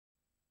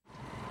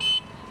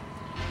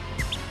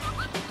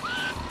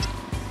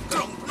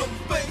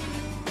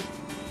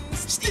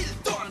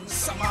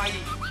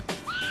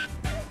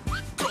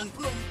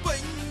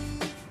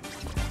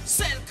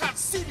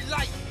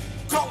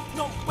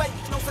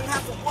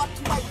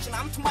ថ្មីឆ្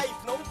នាំថ្មី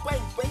ភ្នំពេ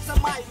ញពេញស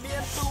ម័យមា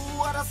នទូ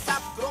រស័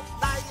ព្ទគ្រប់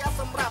ដៃ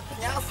សម្រាប់ផ្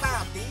ញើសារ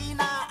ទី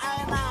ណាឯ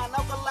ណា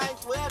នៅកន្លែង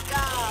ធ្វើ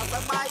ការស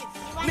ម័យ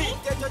នេះ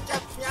គេចូលចិ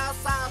ត្តផ្ញើ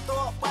សារ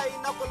ទោះបី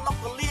នៅកន្លុក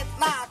កលៀត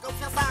ណាក៏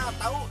ផ្ញើសារ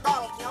ទៅដ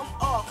ល់ខ្ញុំ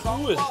អស់ក្នុង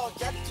បោ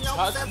ចិត្តខ្ញុំ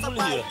សែនសប្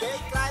បាយពេក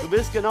ក្រៃ Du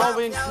bist genau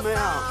wenigstens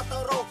mehr. ទៅ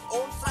រក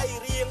អូនស្រី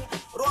រៀង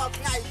រាល់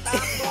ថ្ងៃតា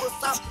មទូរ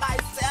ស័ព្ទដៃ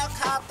សែ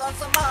ខាតត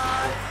សម័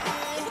យ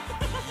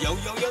Yo,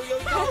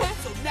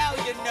 so now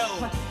you know.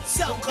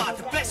 Cell card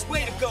the best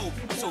way to go.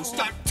 So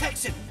start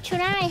texting.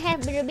 Tonight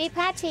have a big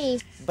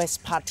party.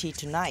 Best party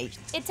tonight.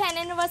 It's 10th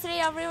anniversary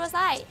of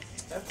Riverside.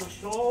 And for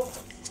sure,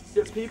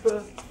 the people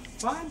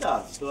find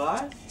us,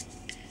 right?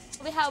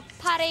 We have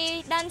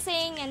party,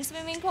 dancing, and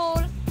swimming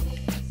pool,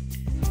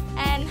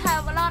 and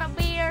have a lot of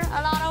beer,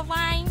 a lot of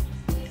wine,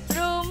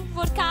 room,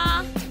 vodka.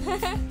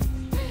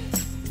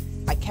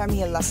 I came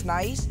here last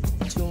night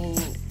to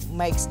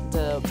make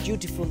the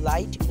beautiful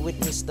light with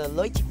Mr.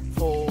 Lloyd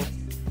for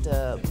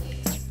the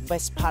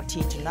best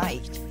party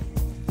tonight.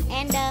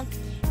 And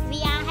we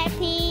are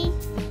happy,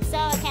 so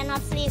I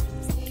cannot sleep.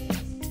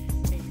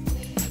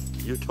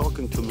 You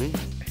talking to me?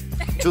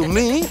 To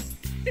me?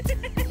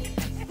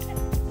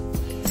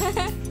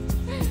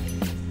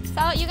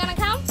 So you gonna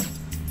come?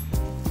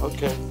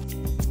 Okay.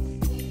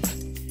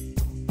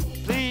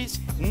 Please,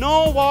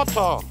 no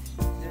water.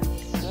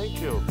 Thank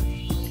you.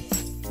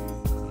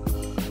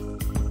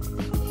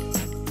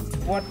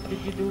 What did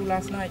you do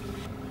last night?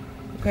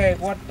 Okay,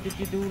 what did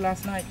you do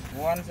last night?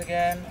 Once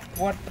again.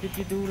 What did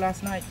you do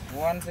last night?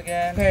 Once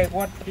again. Okay,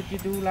 what did you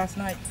do last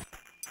night?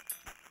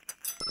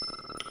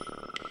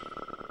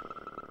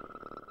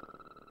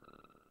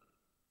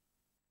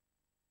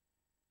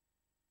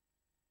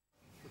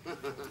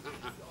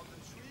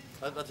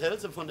 Was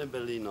hältst du von den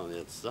Berlinern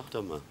jetzt? Sag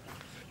doch mal.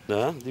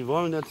 Ja, die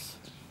wollen jetzt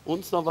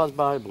uns noch was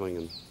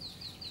beibringen.